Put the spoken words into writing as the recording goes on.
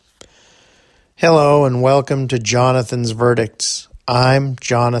Hello and welcome to Jonathan's Verdicts. I'm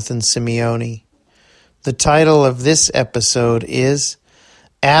Jonathan Simeone. The title of this episode is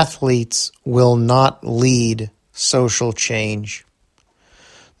Athletes Will Not Lead Social Change.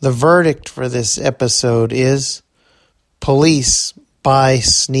 The verdict for this episode is Police Buy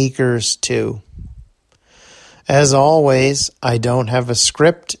Sneakers Too. As always, I don't have a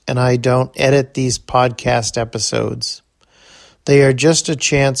script and I don't edit these podcast episodes. They are just a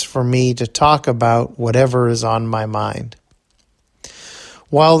chance for me to talk about whatever is on my mind.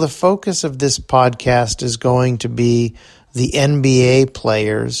 While the focus of this podcast is going to be the NBA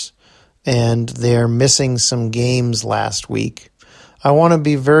players, and they're missing some games last week, I want to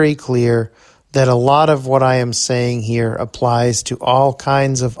be very clear that a lot of what I am saying here applies to all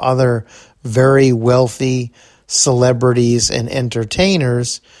kinds of other very wealthy celebrities and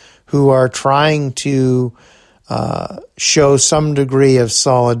entertainers who are trying to show some degree of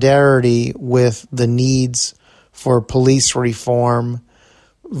solidarity with the needs for police reform,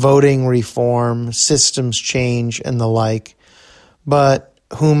 voting reform, systems change, and the like, but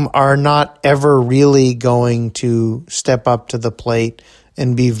whom are not ever really going to step up to the plate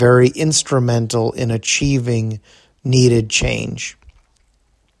and be very instrumental in achieving needed change.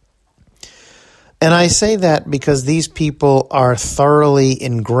 And I say that because these people are thoroughly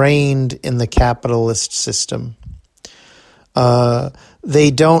ingrained in the capitalist system.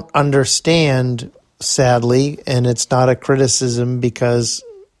 They don't understand, sadly, and it's not a criticism because,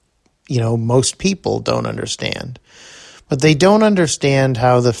 most people don't understand. But they don't understand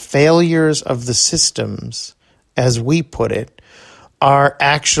how the failures of the systems, as we put it, are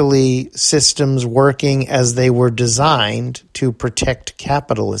actually systems working as they were designed to protect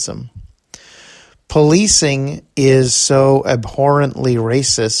capitalism. Policing is so abhorrently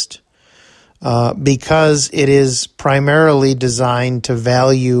racist because it is primarily designed to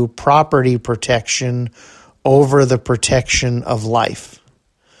value property protection over the protection of life.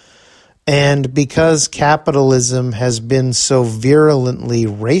 And because capitalism has been so virulently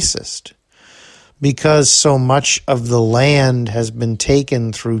racist, because so much of the land has been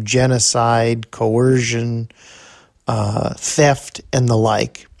taken through genocide, coercion, theft, and the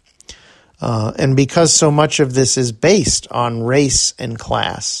like, and because so much of this is based on race and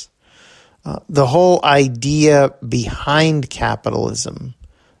class, the whole idea behind capitalism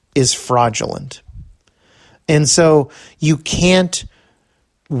is fraudulent. And so you can't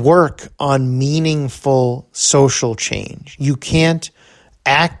work on meaningful social change. You can't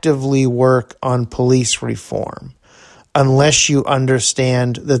actively work on police reform unless you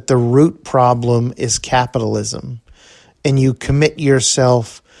understand that the root problem is capitalism and you commit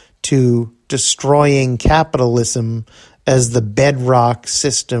yourself to destroying capitalism as the bedrock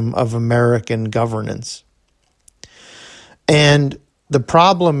system of American governance. And the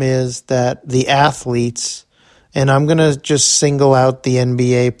problem is that the athletes, and I'm going to just single out the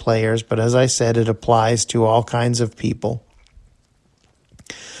NBA players, but as I said, it applies to all kinds of people.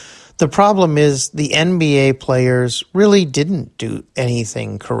 The problem is the NBA players really didn't do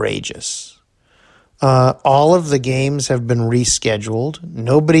anything courageous. All of the games have been rescheduled.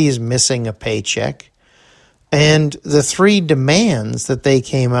 Nobody is missing a paycheck. And the three demands that they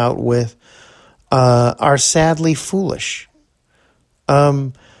came out with are sadly foolish.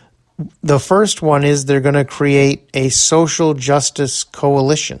 The first one is they're going to create a social justice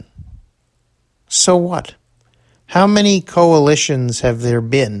coalition. So what? How many coalitions have there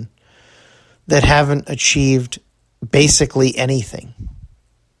been that haven't achieved basically anything?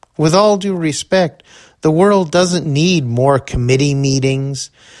 With all due respect, the world doesn't need more committee meetings.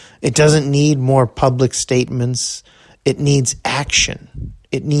 It doesn't need more public statements. It needs action.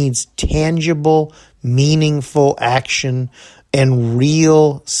 It needs tangible, meaningful action and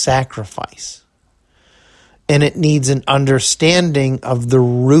real sacrifice. And it needs an understanding of the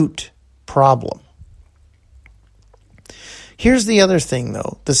root problem. Here's the other thing,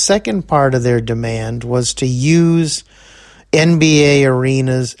 though. The second part of their demand was to use NBA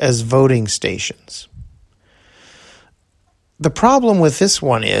arenas as voting stations. The problem with this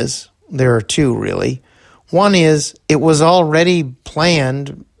one is, there are two really. One is, it was already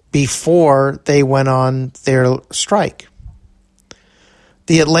planned before they went on their strike.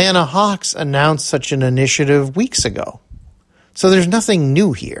 The Atlanta Hawks announced such an initiative weeks ago. So there's nothing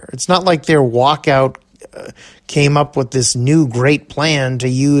new here. It's not like their walkout came up with this new great plan to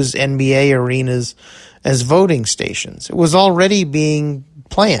use NBA arenas as voting stations. It was already being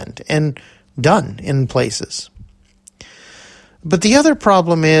planned and done in places. But the other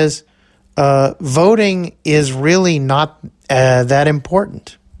problem is voting is really not that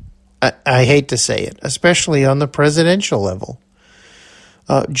important. I hate to say it, especially on the presidential level.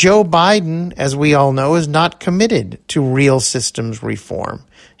 Joe Biden, as we all know, is not committed to real systems reform.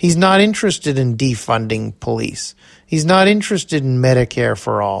 He's not interested in defunding police. He's not interested in Medicare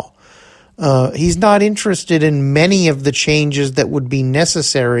for all. He's not interested in many of the changes that would be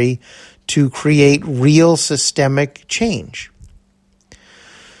necessary to create real systemic change.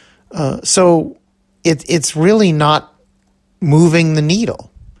 So it's really not moving the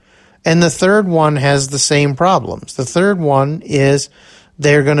needle. And the third one has the same problems. The third one is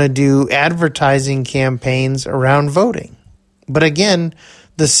they're going to do advertising campaigns around voting. But again,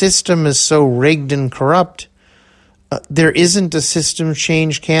 the system is so rigged and corrupt, there isn't a system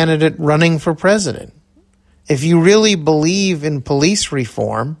change candidate running for president. If you really believe in police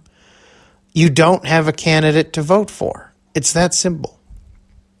reform, you don't have a candidate to vote for. It's that simple.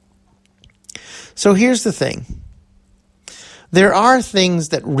 So here's the thing. There are things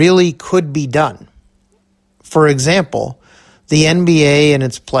that really could be done. For example, the NBA and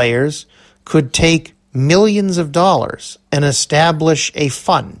its players could take millions of dollars and establish a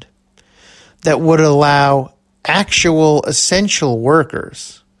fund that would allow actual essential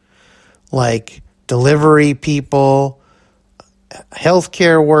workers like delivery people,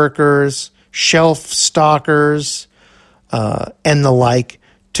 healthcare workers, shelf stockers, and the like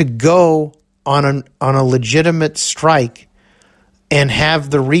to go on a legitimate strike and have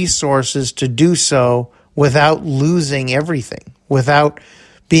the resources to do so without losing everything, without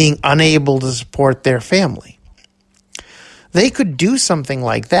being unable to support their family. They could do something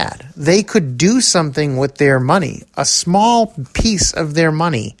like that. They could do something with their money. A small piece of their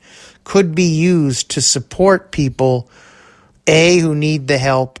money could be used to support people, A, who need the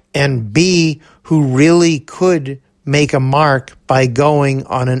help, and B, who really could make a mark by going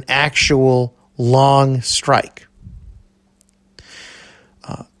on an actual long strike.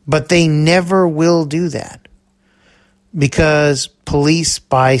 But they never will do that because police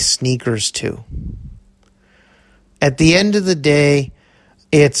buy sneakers too. At the end of the day,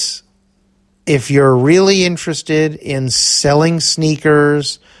 it's if you're really interested in selling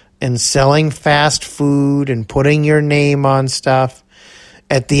sneakers and selling fast food and putting your name on stuff,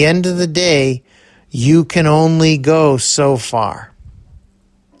 at the end of the day, you can only go so far.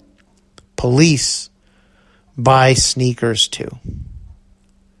 Police buy sneakers too.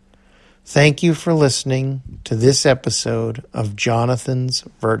 Thank you for listening to this episode of Jonathan's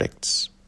Verdicts.